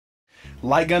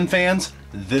Light gun fans,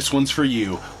 this one's for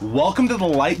you. Welcome to the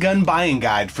light gun buying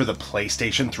guide for the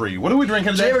PlayStation 3. What are we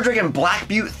drinking today? Today we're drinking Black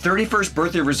Butte 31st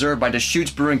Birthday Reserve by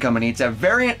Deschutes Brewing Company. It's a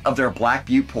variant of their Black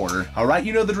Butte Porter. Alright,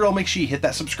 you know the drill. Make sure you hit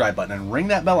that subscribe button and ring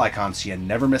that bell icon so you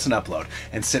never miss an upload.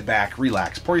 And sit back,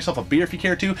 relax, pour yourself a beer if you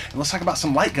care to, and let's talk about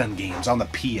some light gun games on the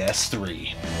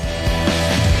PS3.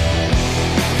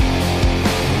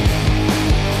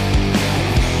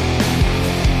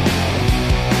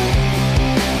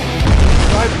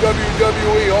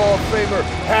 WWE Hall of Famer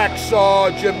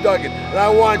Hacksaw Jim Duggan, and I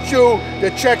want you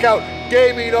to check out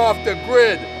Gaming Off the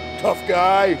Grid, tough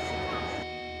guy.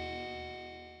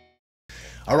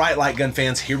 All right, light gun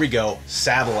fans, here we go.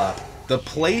 Saddle up. The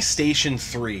PlayStation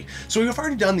 3. So we've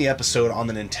already done the episode on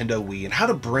the Nintendo Wii and how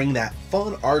to bring that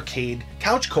fun arcade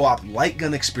couch co-op light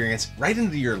gun experience right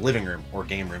into your living room or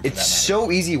game room. It's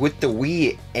so easy with the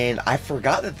Wii, and I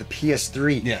forgot that the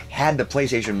PS3 had the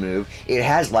PlayStation Move. It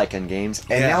has light gun games,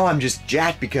 and now I'm just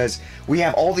jacked because we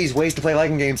have all these ways to play light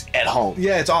gun games at home.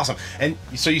 Yeah, it's awesome. And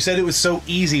so you said it was so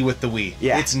easy with the Wii.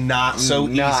 Yeah. It's not so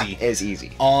not easy. as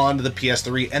easy. On the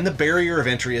PS3, and the barrier of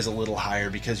entry is a little higher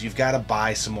because you've got to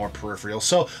buy some more peripherals.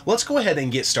 So let's go ahead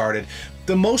and get started.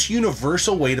 The most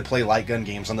universal way to play light gun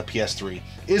games on the PS3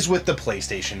 is with the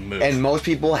PlayStation Move. And most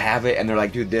people have it and they're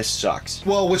like, dude, this sucks.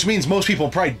 Well, which means most people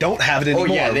probably don't have it anymore.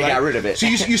 Oh yeah, they got rid of it. So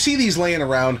you see these laying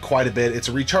around quite a bit. It's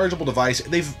a rechargeable device.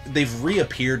 They've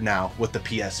reappeared now with the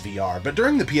PSVR. But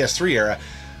during the PS3 era,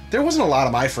 there wasn't a lot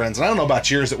of my friends, and I don't know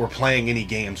about yours, that were playing any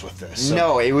games with this. So.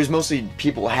 No, it was mostly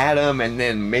people had them, and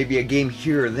then maybe a game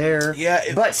here or there. Yeah.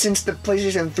 But since the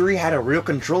PlayStation 3 had a real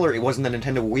controller, it wasn't the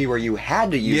Nintendo Wii where you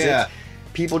had to use it.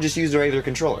 People just used a regular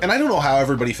controller. And I don't know how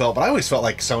everybody felt, but I always felt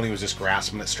like Sony was just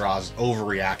grasping at straws,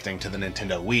 overreacting to the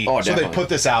Nintendo Wii. Oh, so definitely. they put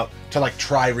this out to like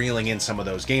try reeling in some of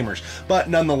those gamers. But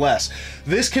nonetheless,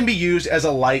 this can be used as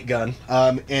a light gun,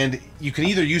 and you can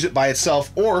either use it by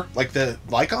itself or like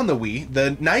on the Wii,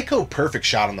 the Nyko Perfect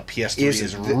Shot on the PS3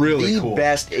 is really cool. The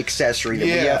best accessory that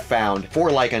we have found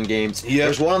for light gun games.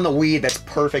 There's one on the Wii that's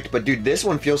perfect, but dude, this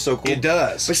one feels so cool. It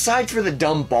does. Besides for the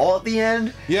dumb ball at the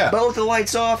end, but with the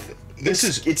lights off, it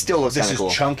still looks kind of cool.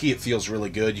 This is chunky. It feels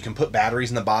really good. You can put batteries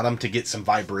in the bottom to get some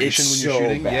vibration when you're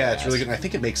shooting. Badass. Yeah, it's really good. And I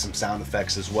think it makes some sound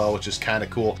effects as well, which is kind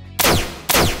of cool.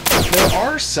 There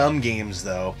are some games,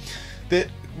 though, that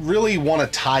really want to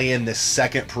tie in this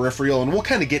second peripheral, and we'll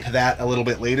kind of get to that a little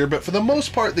bit later, but for the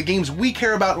most part, the games we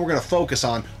care about and we're going to focus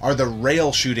on are the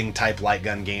rail shooting type light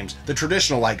gun games, the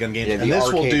traditional light gun games, and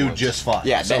this will do just fine.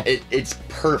 Yeah, so, it's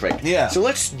perfect. Yeah. So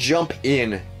let's jump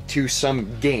in to some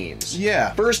games.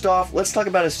 Yeah. First off, let's talk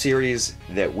about a series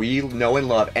that we know and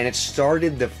love, and it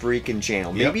started the freaking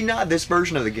channel. Maybe not this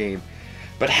version of the game,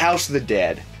 but House of the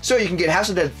Dead. So you can get House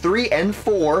of the Dead 3 and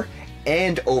 4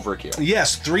 and Overkill.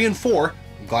 Yes, 3 and 4.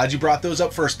 Glad you brought those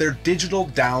up first. They're digital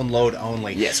download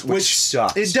only. Yes, which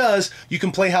sucks. It does. You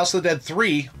can play House of the Dead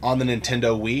 3 on the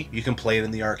Nintendo Wii. You can play it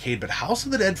in the arcade, but House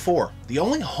of the Dead 4, the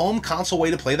only home console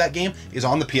way to play that game is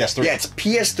on the PS3. Yeah, it's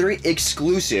PS3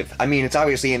 exclusive. I mean, it's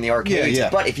obviously in the arcades,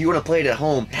 but if you want to play it at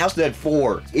home, House of the Dead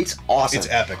 4, it's awesome. It's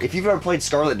epic. If you've ever played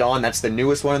Scarlet Dawn, that's the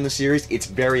newest one in the series, it's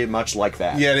very much like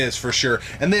that. Yeah, it is, for sure.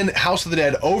 And then House of the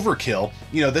Dead Overkill,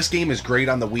 you know, this game is great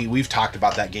on the Wii. We've talked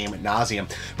about that game at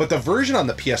nauseum, but the version on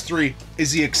the PS3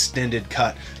 is the extended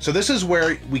cut. So this is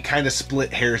where we kind of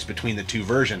split hairs between the two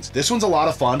versions. This one's a lot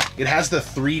of fun. It has the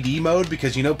 3D mode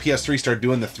because, you know, PS3 started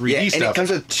doing the 3D stuff. And it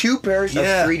comes with 2 pairs of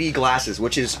 3D glasses,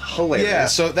 which is hilarious. Yeah,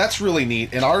 so that's really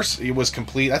neat. And ours, it was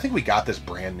complete. I think we got this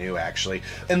brand new, actually.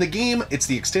 And the game, it's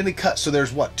the extended cut. So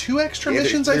there's, what, 2 extra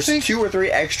missions, I think? There's 2 or 3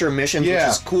 extra missions, which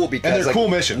is cool because and they're cool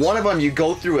missions. One of them, you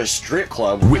go through a strip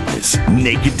club. Witness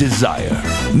naked desire,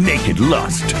 naked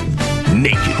lust,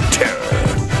 naked terror.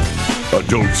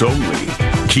 Adults only.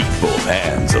 Keep both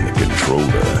hands on the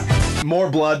controller. More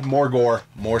blood, more gore,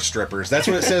 more strippers. That's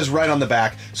what it says right on the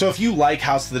back. So if you like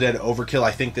House of the Dead Overkill,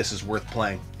 I think this is worth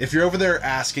playing. If you're over there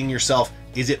asking yourself,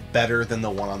 is it better than the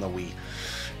one on the Wii?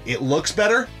 It looks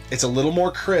better, it's a little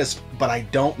more crisp, but I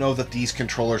don't know that these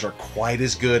controllers are quite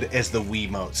as good as the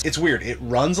Wiimotes. It's weird, it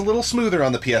runs a little smoother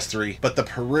on the PS3, but the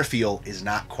peripheral is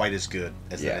not quite as good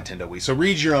as the Nintendo Wii. So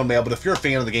read your own mail, but if you're a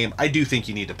fan of the game, I do think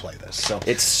you need to play this. So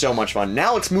it's so much fun.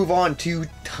 Now let's move on to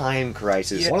Time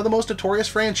Crisis. One of the most notorious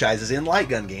franchises in light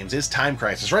gun games is Time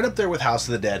Crisis, right up there with House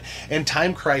of the Dead, and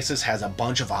Time Crisis has a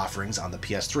bunch of offerings on the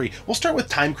PS3. We'll start with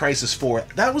Time Crisis 4.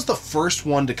 That was the first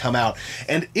one to come out,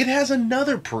 and it has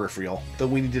another peripheral that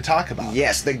we need to to talk about.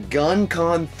 Yes, the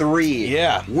GunCon 3.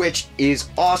 Yeah. Which is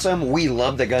awesome. We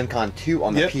love the GunCon 2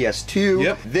 on the PS2.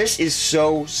 Yep. This is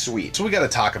so sweet. So we got to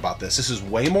talk about this. This is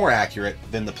way more accurate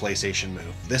than the PlayStation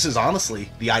Move. This is honestly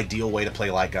the ideal way to play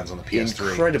light guns on the PS3.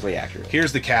 Incredibly accurate.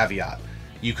 Here's the caveat.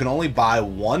 You can only buy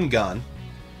one gun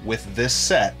with this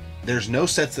set. There's no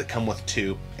sets that come with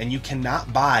two, and you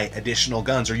cannot buy additional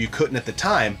guns, or you couldn't at the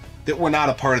time, that were not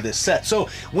a part of this set. So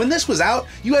when this was out,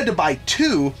 you had to buy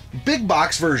two big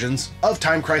box versions of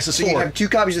Time Crisis 4. So you have two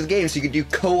copies of the game, so you could do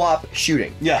co-op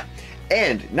shooting. Yeah.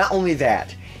 And not only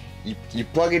that, you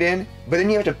plug it in, but then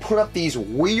you have to put up these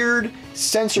weird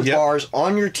sensor bars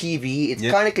on your TV. It's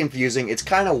kind of confusing. It's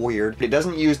kind of weird. It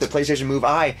doesn't use the PlayStation Move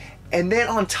Eye. And then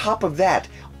on top of that,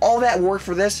 all that work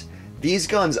for this, these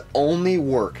guns only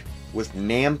work with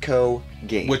Namco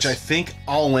games. Which I think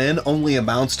all in only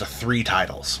amounts to 3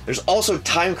 titles. There's also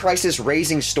Time Crisis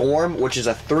Raising Storm, which is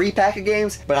a 3-pack of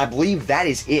games, but I believe that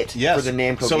is it for the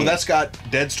Namco games. So that's got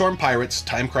Dead Storm Pirates,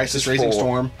 Time Crisis Raising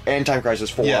Storm, and Time Crisis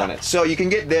 4 on it. So you can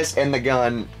get this and the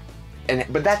gun,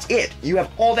 but that's it. You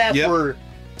have all that for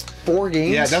 4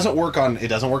 games. Yeah, it doesn't work on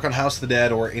House of the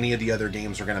Dead or any of the other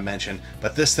games we're going to mention,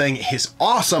 but this thing is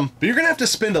awesome. But you're going to have to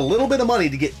spend a little bit of money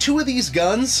to get 2 of these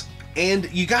guns.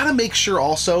 And you got to make sure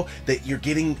also that you're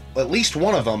getting at least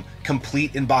one of them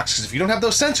complete in box. Because if you don't have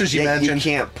those sensors you mentioned,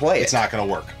 you can't play it. It's not going to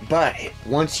work. But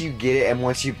once you get it and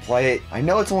once you play it, I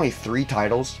know it's only 3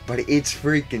 titles, but it's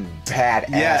freaking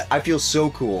badass. Yeah. I feel so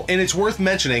cool. And it's worth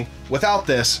mentioning, without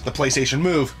this, the PlayStation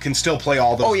Move can still play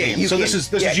all those games. So this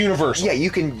is universal. Yeah, you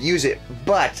can use it.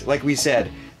 But, like we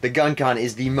said, the GunCon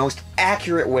is the most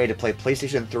accurate way to play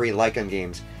PlayStation 3 light gun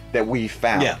games that we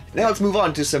found. Yeah. Now let's move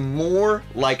on to some more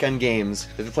light gun games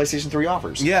that the PlayStation 3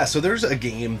 offers. Yeah, so there's a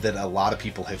game that a lot of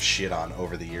people have shit on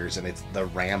over the years, and it's the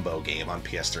Rambo game on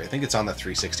PS3. I think it's on the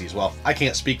 360 as well. I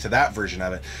can't speak to that version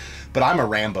of it, but I'm a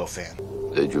Rambo fan.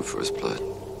 They drew first blood.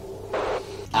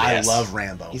 I love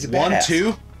Rambo. He's a badass. 1,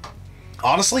 2.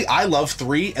 Honestly, I love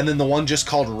 3, and then the one just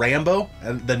called Rambo,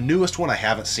 and the newest one I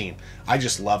haven't seen. I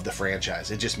just love the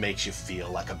franchise. It just makes you feel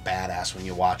like a badass when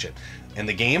you watch it. And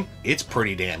the game, it's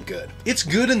pretty damn good. It's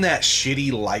good in that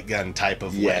shitty light gun type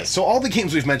of way. So all the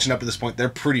games we've mentioned up to this point, they're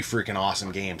pretty freaking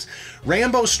awesome games.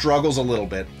 Rambo struggles a little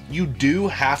bit. You do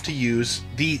have to use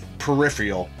the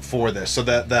peripheral for this, so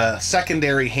the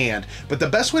secondary hand. But the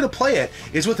best way to play it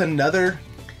is with another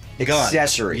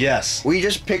accessory. Yes. We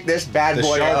just picked this bad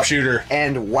boy up. Sharpshooter.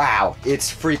 And wow, it's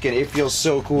freaking, it feels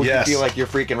so cool. You feel like you're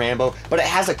freaking Rambo. But it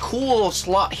has a cool little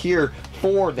slot here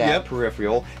for that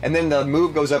peripheral, and then the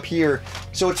move goes up here.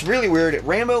 So it's really weird.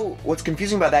 Rambo, what's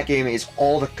confusing about that game is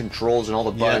all the controls and all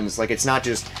the buttons. Like, it's not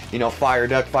just, you know, fire,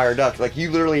 duck, fire, duck. Like, you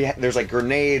literally, there's like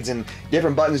grenades and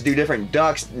different buttons do different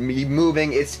ducks,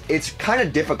 moving. It's kind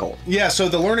of difficult. Yeah, so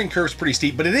the learning curve's pretty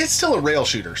steep, but it is still a rail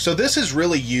shooter. So this is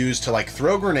really used to like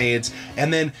throw grenades,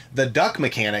 and then the duck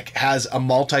mechanic has a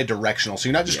multi-directional. So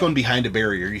you're not just going behind a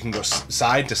barrier. You can go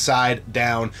side to side,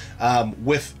 down,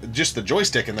 with just the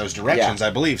joystick in those directions. I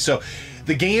believe. So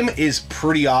the game is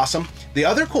pretty awesome. The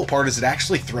other cool part is it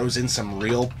actually throws in some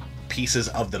real pieces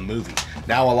of the movie.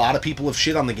 Now, a lot of people have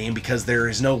shit on the game because there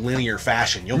is no linear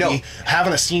fashion. You'll be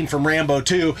having a scene from Rambo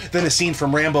 2, then a scene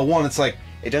from Rambo 1. It's like,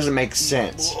 it doesn't make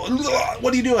sense.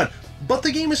 What are you doing? But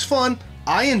the game is fun.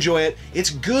 I enjoy it. It's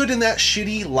good in that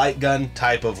shitty light gun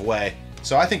type of way.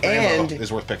 So I think Rambo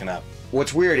is worth picking up.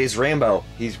 What's weird is Rambo,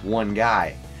 he's one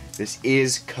guy. This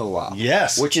is co-op.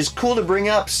 Yes. Which is cool to bring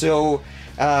up, so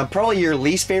probably your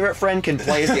least favorite friend can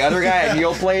play as the other guy and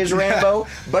you'll play as Rambo,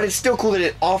 but it's still cool that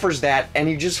it offers that, and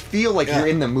you just feel like you're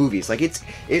in the movies. Like, it's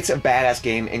a badass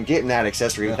game, and getting that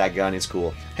accessory with that gun is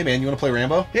cool. Hey man, you want to play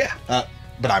Rambo? Yeah.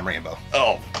 But I'm Rambo.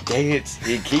 Oh, dang it.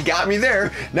 He got me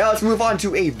there. Now let's move on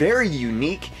to a very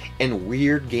unique and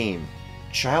weird game.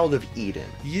 Child of Eden.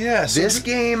 Yes. This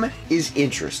game is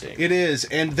interesting. It is,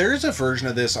 and there's a version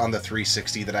of this on the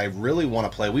 360 that I really want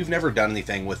to play. We've never done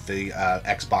anything with the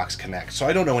Xbox Connect, so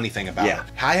I don't know anything about it.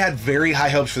 I had very high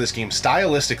hopes for this game.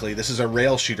 Stylistically, this is a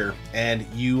rail shooter, and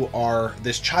you are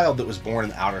this child that was born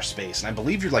in outer space, and I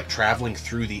believe you're like traveling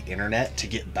through the internet to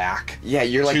get back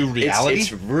you're like, to reality.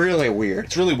 It's really weird.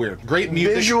 It's really weird. Great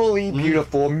music. Visually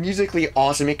beautiful, musically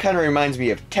awesome. It kind of reminds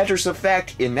me of Tetris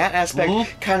Effect in that aspect.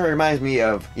 Kind of reminds me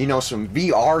of, you know, some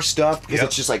VR stuff, because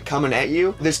it's just like coming at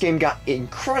you. This game got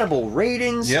incredible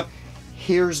ratings.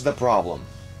 Here's the problem.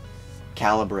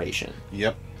 Calibration.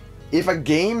 If a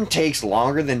game takes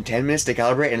longer than 10 minutes to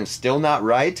calibrate and it's still not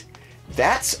right,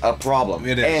 that's a problem.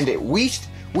 It is. And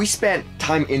We spent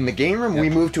time in the game room. We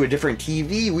moved to a different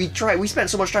TV. We spent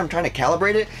so much time trying to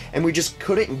calibrate it, and we just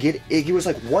couldn't get it. He was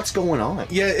like, "What's going on?"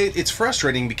 Yeah, it's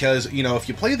frustrating because, you know, if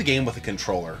you play the game with a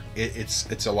controller,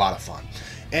 it's a lot of fun.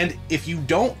 And if you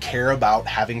don't care about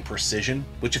having precision,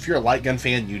 which if you're a light gun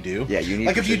fan, you do. Yeah, you need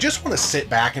like precision. if you just want to sit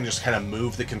back and just kind of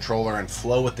move the controller and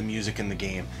flow with the music in the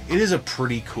game, it is a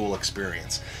pretty cool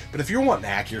experience. But if you're wanting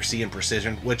accuracy and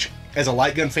precision, which as a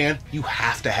light gun fan, you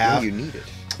have to have. Yeah, you need it.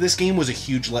 This game was a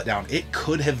huge letdown. It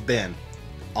could have been,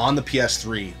 on the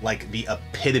PS3, like the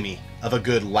epitome of a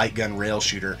good light gun rail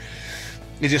shooter.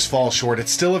 It just falls short.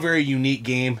 It's still a very unique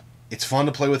game. It's fun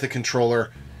to play with a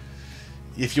controller.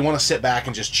 If you want to sit back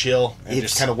and just chill and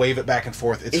just kind of wave it back and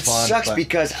forth, it's fun. It sucks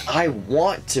because I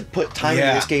want to put time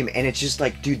into this game, and it's just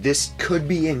like, dude, this could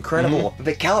be incredible.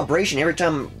 The calibration, every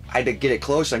time I had to get it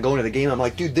close and go into the game, I'm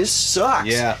like, dude, this sucks.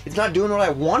 Yeah. It's not doing what I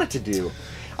want it to do.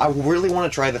 I really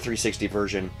want to try the 360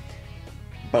 version,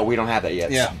 but we don't have that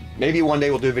yet. Yeah. Maybe one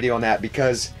day we'll do a video on that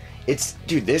because it's,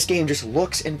 dude, this game just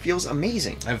looks and feels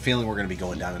amazing. I have a feeling we're going to be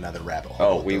going down another rabbit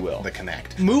Oh, hole. we will. The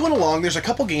Kinect. Moving along, there's a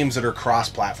couple games that are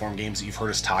cross-platform games that you've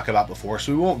heard us talk about before,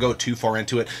 so we won't go too far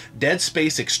into it. Dead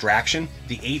Space Extraction,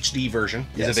 the HD version,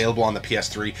 is available on the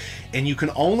PS3, and you can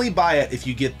only buy it if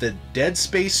you get the Dead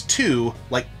Space 2,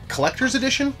 like, collector's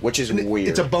edition, Which is weird.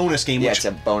 It's a bonus game. Yeah, which, it's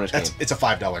a bonus game. It's a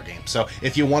 $5 game. So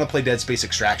if you want to play Dead Space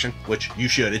Extraction, which you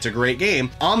should, it's a great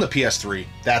game, on the PS3,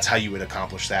 that's how you would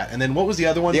accomplish that. And then what was the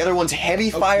other one? The other one's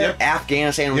Heavy Fire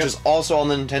Afghanistan, which is also on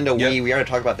the Nintendo Wii. We already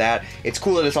talked about that. It's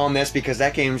cool that it's on this because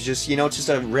that game's just, you know, it's just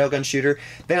a railgun shooter.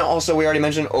 Then also, we already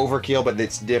mentioned Overkill, but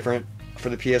it's different for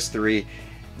the PS3.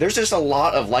 There's just a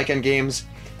lot of light gun games.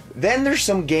 Then there's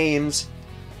some games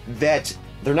that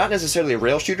they're not necessarily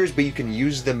rail shooters, but you can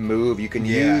use the move, you can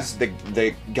use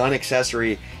the gun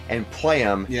accessory and play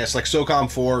them. Yes, like SOCOM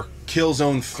 4,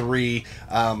 Killzone 3,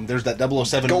 there's that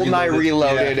 007 GoldenEye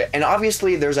Reloaded, and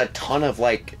obviously there's a ton of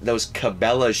like those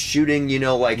Cabela's shooting, you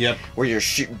know, like where you're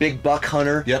big buck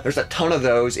hunter. There's a ton of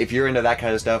those if you're into that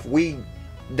kind of stuff. We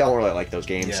don't really like those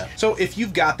games. So if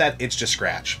you've got that itch to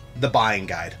scratch, the buying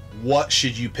guide. What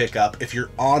should you pick up if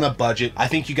you're on a budget? I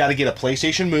think you got to get a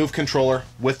PlayStation Move controller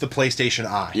with the PlayStation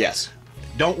Eye. Yes.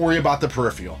 Don't worry about the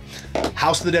peripheral.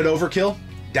 House of the Dead Overkill.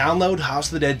 Download House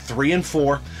of the Dead 3 and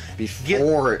 4.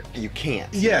 Before you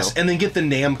can't. Yes, you know? and then get the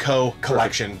Namco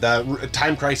collection, the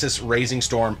Time Crisis Raising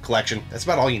Storm collection. That's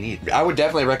about all you need. I would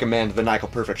definitely recommend the Nyko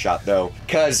Perfect Shot, though,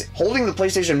 because holding the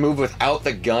PlayStation Move without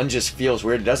the gun just feels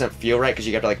weird. It doesn't feel right because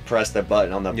you have to like press the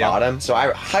button on the bottom. So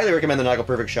I highly recommend the Nyko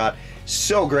Perfect Shot.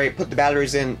 So great. Put the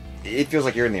batteries in. It feels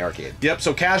like you're in the arcade. Yep,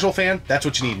 so casual fan, that's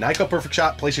what you need. Nyko Perfect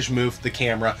Shot, PlayStation Move, the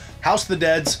camera, House of the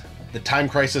Dead's, the Time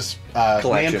Crisis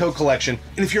Namco collection.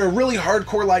 And if you're a really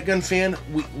hardcore light gun fan,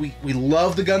 we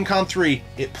love the GunCon 3.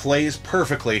 It plays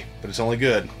perfectly, but it's only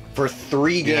good for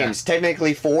 3 games.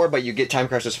 Technically 4, but you get Time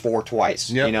Crisis 4 twice.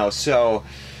 You know, so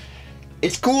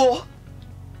it's cool,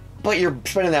 but you're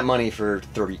spending that money for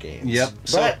 30 games.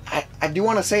 But I do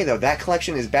want to say, though, that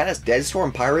collection is badass. Dead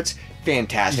Storm Pirates,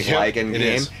 fantastic light gun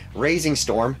game. Raising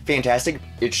Storm, fantastic.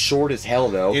 It's short as hell,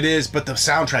 though. It is, but the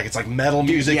soundtrack, it's like metal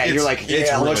music. Yeah, you're like,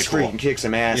 it's really let's cool. freaking kick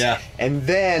some ass. And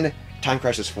then Time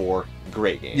Crisis 4,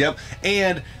 great game. Yep,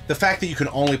 and the fact that you can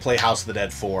only play House of the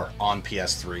Dead 4 on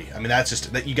PS3, I mean, that's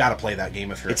just, that you got to play that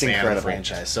game if you're a fan of the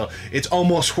franchise. So it's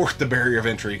almost worth the barrier of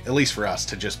entry, at least for us,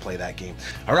 to just play that game.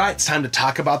 All right, it's time to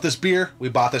talk about this beer. We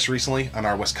bought this recently on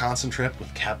our Wisconsin trip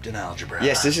with Captain Algebra.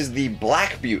 Yes, this is the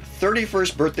Black Butte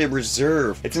 31st Birthday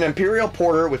Reserve. It's an imperial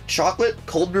porter with chocolate,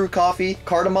 cold brew coffee,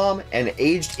 cardamom, and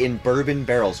aged in bourbon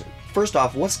barrels. First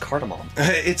off, what's cardamom?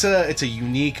 It's a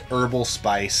unique herbal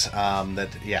spice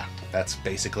that's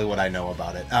basically what I know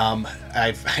about it.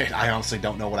 I honestly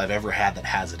don't know what I've ever had that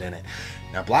has it in it.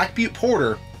 Now, Black Butte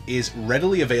Porter is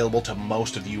readily available to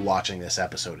most of you watching this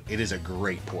episode. It is a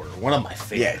great porter, one of my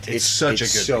favorites. Yeah, it's such a good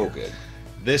so beer. good.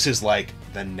 This is like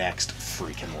the next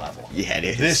freaking level. Yeah, it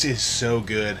is. This is so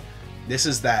good. This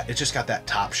is that, it's just got that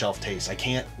top shelf taste. I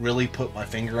can't really put my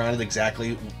finger on it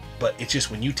exactly, but it's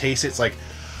just, when you taste it, it's like,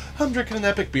 I'm drinking an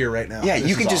epic beer right now. Yeah,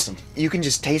 you can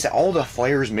just taste it. All the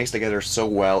flavors mixed together so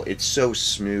well. It's so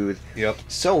smooth. Yep.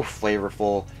 So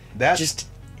flavorful.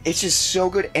 It's just so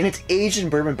good, and it's aged in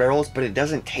bourbon barrels, but it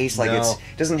doesn't taste like it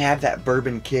doesn't have that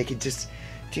bourbon kick. It just,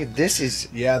 dude, this is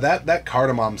that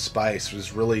cardamom spice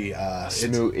was really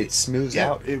smooth. It smooths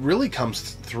out. It really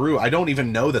comes through. I don't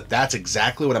even know that that's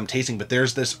exactly what I'm tasting, but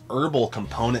there's this herbal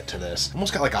component to this.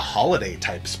 Almost got like a holiday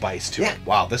type spice to it.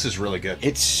 Wow, this is really good.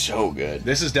 It's so good.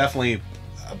 This is definitely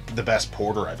the best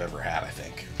porter I've ever had, I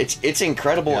think. It's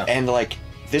incredible, and like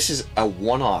this is a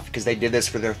one-off because they did this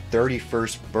for their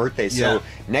 31st birthday. So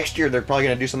next year they're probably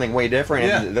going to do something way different.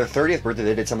 And their 30th birthday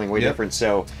they did something way different.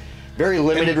 So very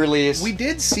limited release. We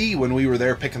did see when we were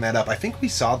there picking that up, I think we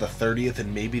saw the 30th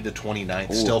and maybe the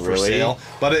 29th still for sale.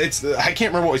 But it's, I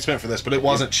can't remember what we spent for this, but it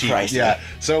wasn't cheap. Pricey. Yeah,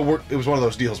 so it was one of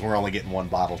those deals where we're only getting one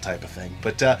bottle type of thing.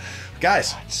 But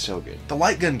guys, it's so good. The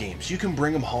light gun games, you can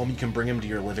bring them home, you can bring them to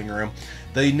your living room.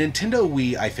 The Nintendo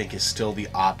Wii, I think, is still the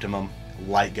optimum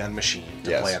light gun machine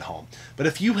to play at home. But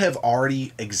if you have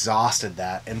already exhausted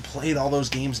that and played all those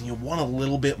games and you want a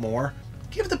little bit more,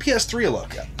 give the PS3 a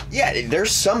look. Yeah,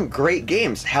 there's some great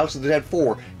games. House of the Dead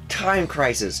 4, Time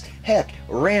Crisis, heck,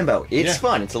 Rambo. It's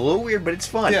fun. It's a little weird, but it's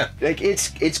fun. Yeah. Like,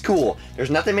 it's cool.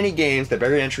 There's not that many games. The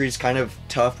barrier to entry is kind of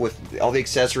tough with all the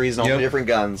accessories and all the different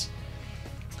guns.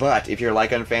 But if you're a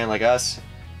light gun fan like us,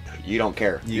 you don't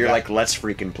care. You're like, let's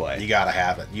freaking play. You gotta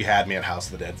have it. You had me at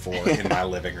House of the Dead 4 in my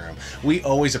living room. We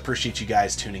always appreciate you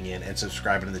guys tuning in and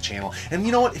subscribing to the channel. And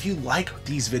you know what? If you like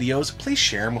these videos, please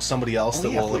share them with somebody else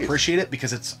that will appreciate it,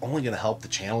 because it's only gonna help the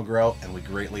channel grow, and we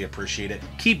greatly appreciate it.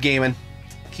 Keep gaming,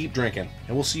 keep drinking,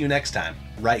 and we'll see you next time,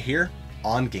 right here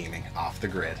on Gaming Off the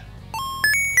Grid.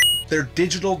 They're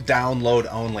digital download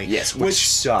only. Yes, which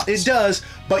sucks. It does,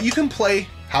 but you can play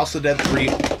House of the Dead 3.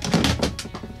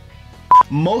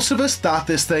 Most of us thought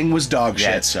this thing was dog shit.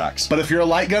 Yeah, it sucks. But if you're a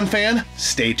light gun fan,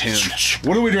 stay tuned.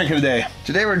 What are we drinking today?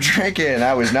 Today we're drinking.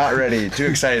 I was not ready. Too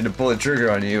excited to pull the trigger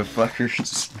on you,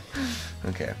 fuckers.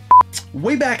 Okay.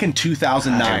 Way back in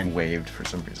 2009. I waved for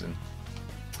some reason.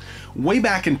 Way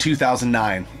back in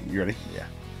 2009. You ready? Yeah.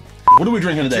 What are we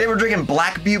drinking today? Today we're drinking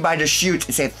Black Butte by Deschutes.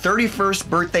 It's a 31st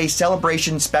birthday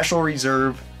celebration special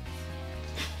reserve.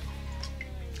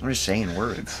 I'm just saying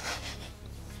words.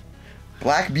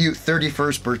 Black Butte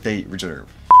 31st birthday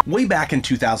reserve. Way back in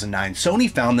 2009, Sony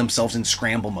found themselves in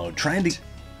scramble mode, trying to...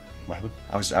 What happened?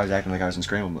 I was acting like I was in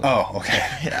scramble mode. Oh, okay.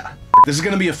 Yeah. This is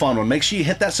going to be a fun one. Make sure you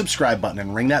hit that subscribe button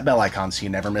and ring that bell icon so you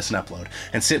never miss an upload.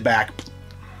 And sit back.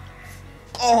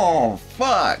 Oh,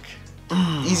 fuck.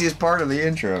 Easiest part of the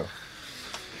intro.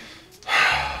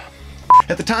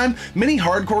 At the time, many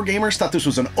hardcore gamers thought this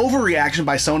was an overreaction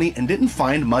by Sony and didn't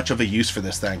find much of a use for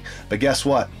this thing. But guess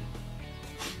what?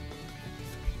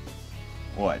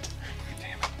 What?